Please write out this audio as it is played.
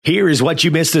Here is what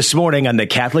you missed this morning on the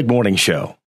Catholic Morning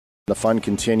Show. The fun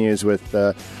continues with,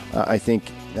 I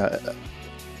think,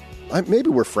 maybe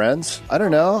we're friends. I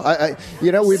don't know.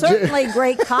 We've certainly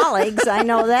great colleagues. I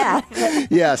know that.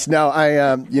 Yes. No,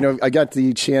 I got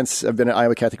the chance. I've been at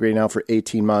Iowa Catholic Radio now for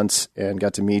 18 months and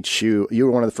got to meet you. You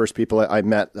were one of the first people I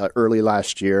met early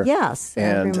last year. Yes,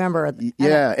 and I remember.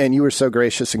 Yeah, and you were so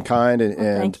gracious and kind. And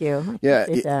thank you.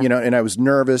 And I was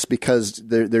nervous because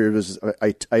there was.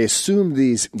 I assumed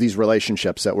these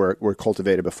relationships that were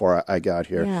cultivated before I got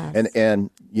here. Yes. And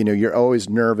you're always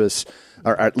nervous.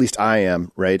 Or at least I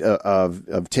am, right,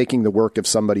 of taking the work of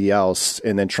somebody else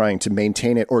and then trying to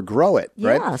maintain it or grow it,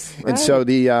 right? Yes, right. And so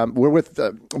we're with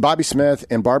Bobbi Smith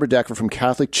and Barbara Decker from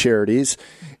Catholic Charities,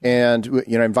 and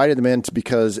I invited them in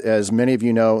because, as many of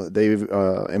you know, they've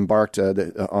embarked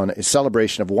on a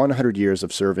celebration of 100 years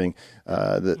of serving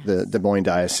the Des Moines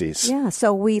Diocese. Yeah,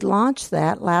 so we launched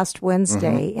that last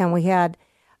Wednesday, and we had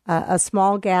a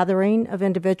small gathering of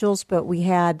individuals, but we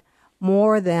had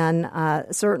more than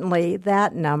certainly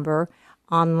that number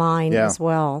online as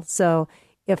well. So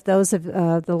if those of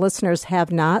the listeners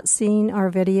have not seen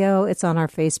our video, it's on our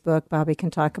Facebook. Bobbi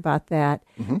can talk about that.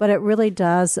 Mm-hmm. But it really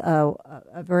does a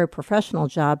very professional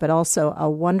job, but also a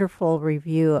wonderful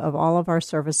review of all of our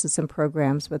services and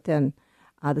programs within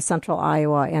the central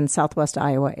Iowa and southwest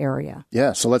Iowa area.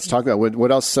 Yeah, so let's talk about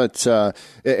what else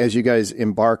as you guys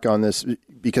embark on this,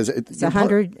 because it's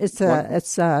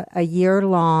a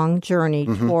year-long journey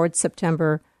towards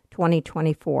September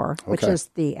 2024, which is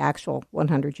the actual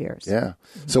 100 years. Yeah.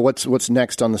 So what's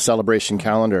next on the celebration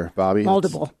calendar, Bobbi?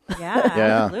 Multiple.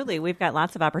 Yeah, absolutely. We've got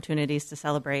lots of opportunities to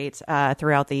celebrate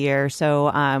throughout the year.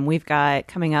 So we've got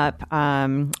coming up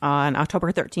on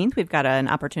October 13th, we've got an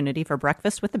opportunity for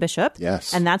breakfast with the bishop.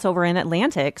 Yes. And that's over in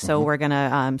Atlantic. So we're going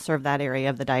to serve that area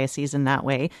of the diocese in that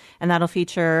way. And that'll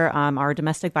feature our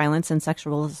domestic violence and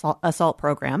sexual assault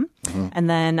program. And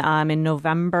then in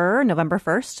November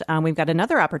 1st, we've got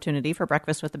another opportunity for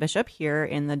breakfast with the bishop here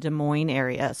in the Des Moines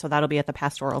area. So that'll be at the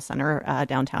Pastoral Center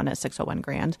downtown at 601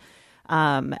 Grand.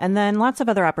 And then lots of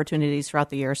other opportunities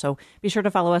throughout the year. So be sure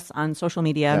to follow us on social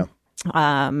media.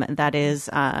 That is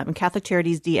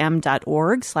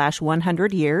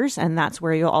catholiccharities.dm.org/100 years. And that's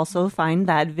where you'll also find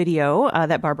that video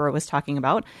that Barbara was talking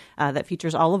about that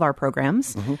features all of our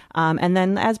programs. And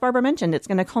then, as Barbara mentioned, it's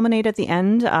going to culminate at the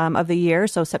end of the year.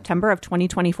 So September of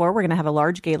 2024, we're going to have a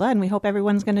large gala, and we hope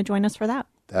everyone's going to join us for that.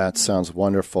 That sounds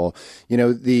wonderful. As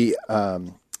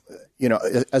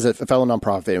a fellow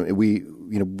nonprofit,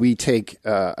 we take,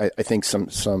 I think,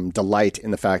 some delight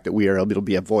in the fact that we are able to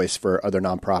be a voice for other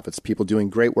nonprofits, people doing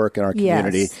great work in our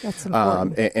community. Yes, that's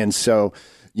important. And so,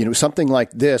 something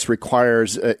like this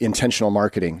requires intentional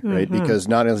marketing, right? Because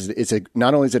not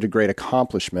only is it a great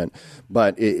accomplishment,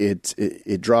 but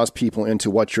it draws people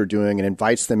into what you're doing and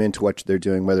invites them into what they're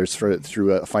doing, whether it's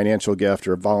through a financial gift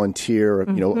or a volunteer, or,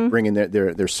 bringing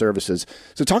their services.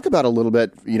 So talk about a little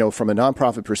bit, from a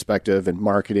nonprofit perspective and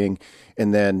marketing,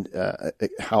 and then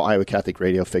how Iowa Catholic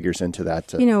Radio figures into that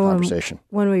conversation.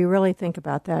 When we really think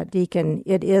about that, Deacon,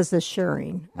 it is the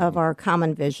sharing of our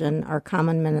common vision, our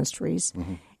common ministries.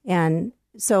 And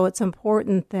so it's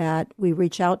important that we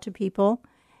reach out to people,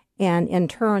 and in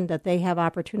turn that they have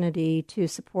opportunity to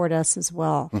support us as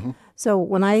well. So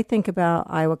when I think about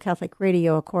Iowa Catholic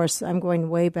Radio, of course, I'm going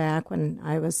way back when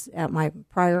I was at my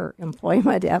prior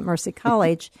employment at Mercy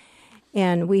College.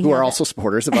 And we are also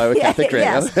supporters of Iowa Catholic Radio.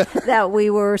 Yes, that we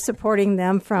were supporting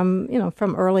them from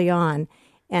early on.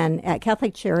 And at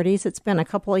Catholic Charities, it's been a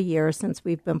couple of years since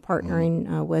we've been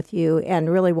partnering with you,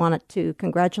 and really wanted to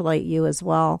congratulate you as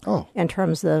well in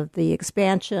terms of the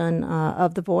expansion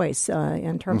of the voice,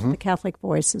 in terms of the Catholic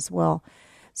voice as well.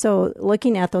 So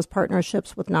looking at those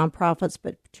partnerships with nonprofits,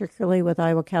 but particularly with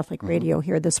Iowa Catholic Radio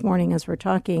here this morning as we're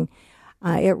talking,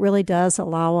 it really does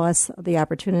allow us the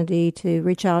opportunity to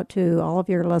reach out to all of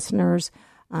your listeners,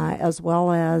 as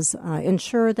well as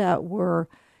ensure that we're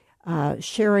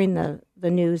sharing the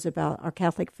news about our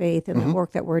Catholic faith and the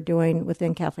work that we're doing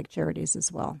within Catholic Charities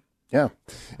as well. Yeah.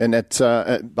 And that's,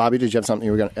 Bobbi, did you have something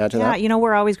you were going to add to that? Yeah,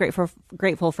 we're always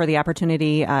grateful for the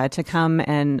opportunity to come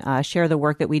and share the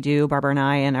work that we do, Barbara and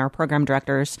I and our program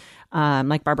directors,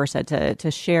 like Barbara said, to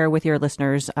share with your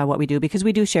listeners what we do, because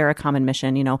we do share a common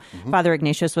mission. Father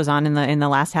Ignatius was on in the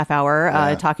last half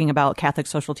hour talking about Catholic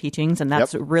social teachings, and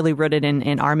that's really rooted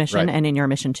in our mission and in your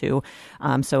mission too.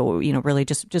 So, really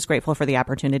just grateful for the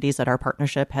opportunities that our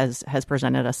partnership has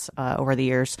presented us over the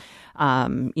years.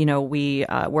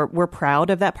 We're proud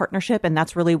of that partnership, and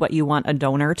that's really what you want a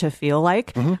donor to feel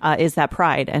like, is that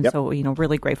pride. And so,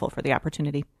 really grateful for the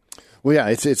opportunity. Well, yeah,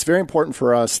 it's very important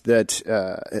for us that,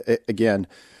 again,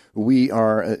 we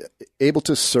are able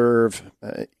to serve,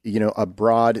 a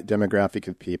broad demographic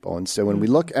of people. And so when we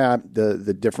look at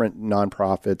the different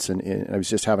nonprofits, and I was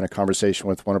just having a conversation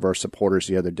with one of our supporters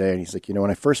the other day, and he's like,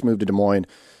 when I first moved to Des Moines,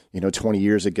 20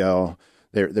 years ago,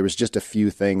 there was just a few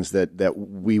things that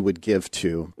we would give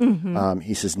to.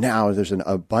 He says now there's an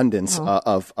abundance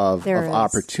of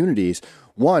opportunities.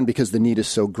 One, because the need is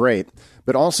so great,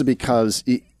 but also because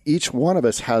each one of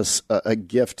us has a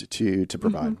gift to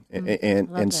provide.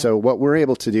 And so what we're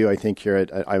able to do, I think, here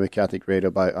at Iowa Catholic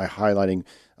Radio by highlighting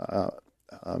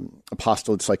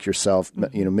apostolates like yourself,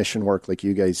 mission work like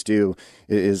you guys do,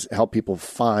 is help people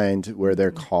find where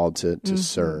they're called to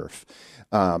serve.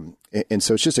 And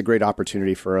so it's just a great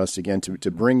opportunity for us, again,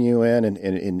 to bring you in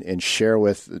and share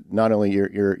with not only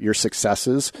your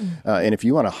successes, and if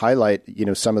you want to highlight,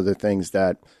 some of the things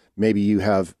that maybe you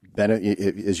have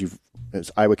as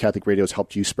Iowa Catholic Radio has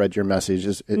helped you spread your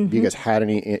messages. Have you guys had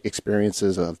any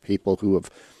experiences of people who have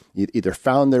either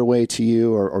found their way to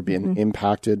you or been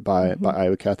impacted by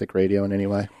Iowa Catholic Radio in any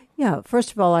way? Yeah,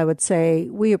 first of all, I would say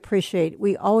we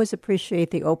always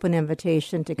appreciate the open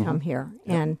invitation to come here.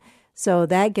 Yep. And so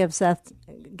that gives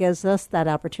us that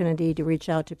opportunity to reach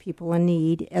out to people in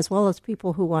need, as well as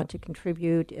people who want to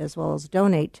contribute, as well as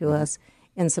donate to us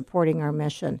in supporting our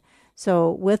mission.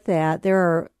 So with that, there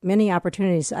are many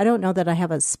opportunities. I don't know that I have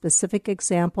a specific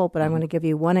example, but I'm going to give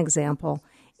you one example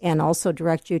and also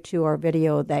direct you to our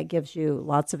video that gives you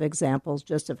lots of examples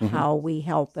just of how we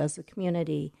help as a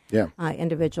community,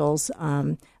 individuals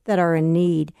that are in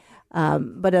need.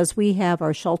 But as we have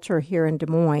our shelter here in Des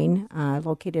Moines,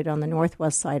 located on the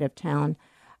northwest side of town,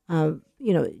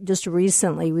 just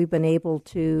recently we've been able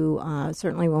to,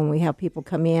 certainly when we have people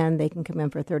come in, they can come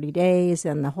in for 30 days,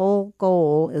 and the whole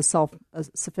goal is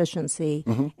self-sufficiency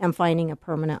and finding a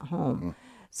permanent home.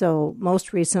 So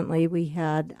most recently we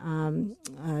had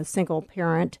a single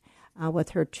parent with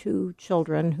her 2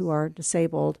 children who are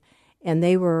disabled, and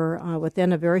they were,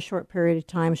 within a very short period of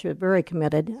time, she was very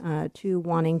committed to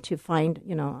wanting to find,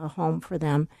 a home for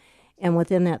them. And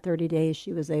within that 30 days,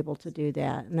 she was able to do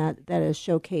that. And that is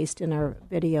showcased in our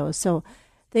video. So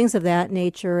things of that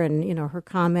nature, and, her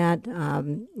comment,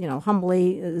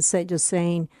 humbly just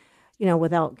saying,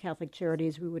 without Catholic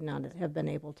Charities, we would not have been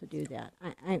able to do that.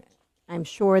 I'm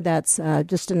sure that's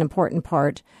just an important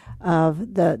part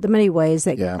of the many ways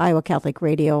that Iowa Catholic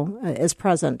Radio is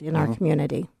present in our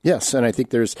community. Yes, and I think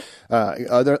there's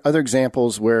other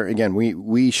examples where, again,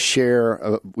 we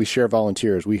share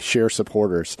volunteers, we share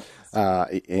supporters,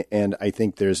 and I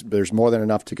think there's more than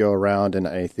enough to go around. And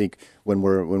I think when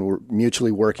we're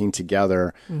mutually working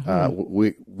together,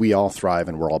 we all thrive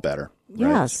and we're all better.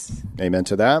 Yes. Right. Amen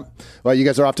to that. Well, you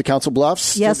guys are off to Council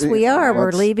Bluffs? Yes, we are.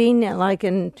 We're leaving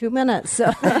in 2 minutes.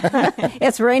 So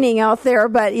it's raining out there,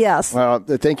 but yes. Well,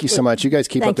 thank you so much. You guys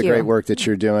keep up the great work that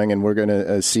you're doing, and we're going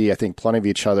to see, I think, plenty of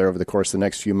each other over the course of the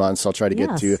next few months. I'll try to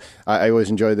get to. I always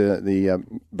enjoy the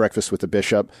breakfast with the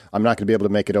bishop. I'm not going to be able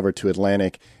to make it over to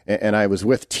Atlantic, and I was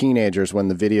with teenagers when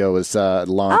the video was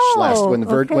launched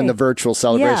when the virtual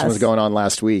celebration was going on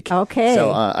last week. Okay. So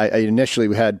I initially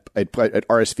I'd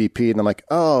RSVP, and I'm like,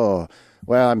 oh,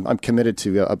 well, I'm committed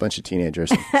to a bunch of teenagers.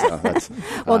 So that's,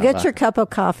 well, get your cup of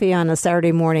coffee on a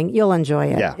Saturday morning. You'll enjoy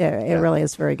it. Yeah, it really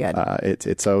is very good.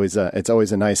 It's always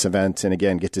a nice event, and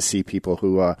again, get to see people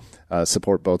who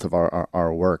support both of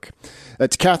our work.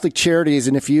 It's Catholic Charities,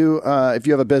 and if you have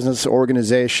a business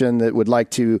organization that would like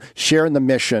to share in the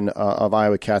mission of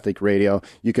Iowa Catholic Radio,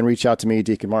 you can reach out to me,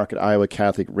 Deacon Mark, at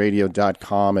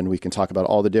iowacatholicradio.com, and we can talk about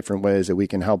all the different ways that we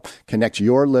can help connect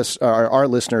our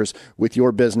listeners with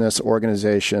your business, organization,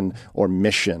 or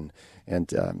mission.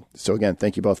 And so again,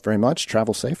 thank you both very much.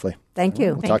 Travel safely. Thank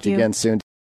you. We'll talk to you again soon.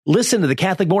 Listen to the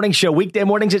Catholic Morning Show weekday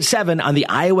mornings at 7 on the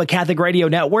Iowa Catholic Radio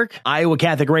Network,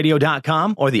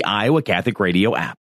 iowacatholicradio.com, or the Iowa Catholic Radio app.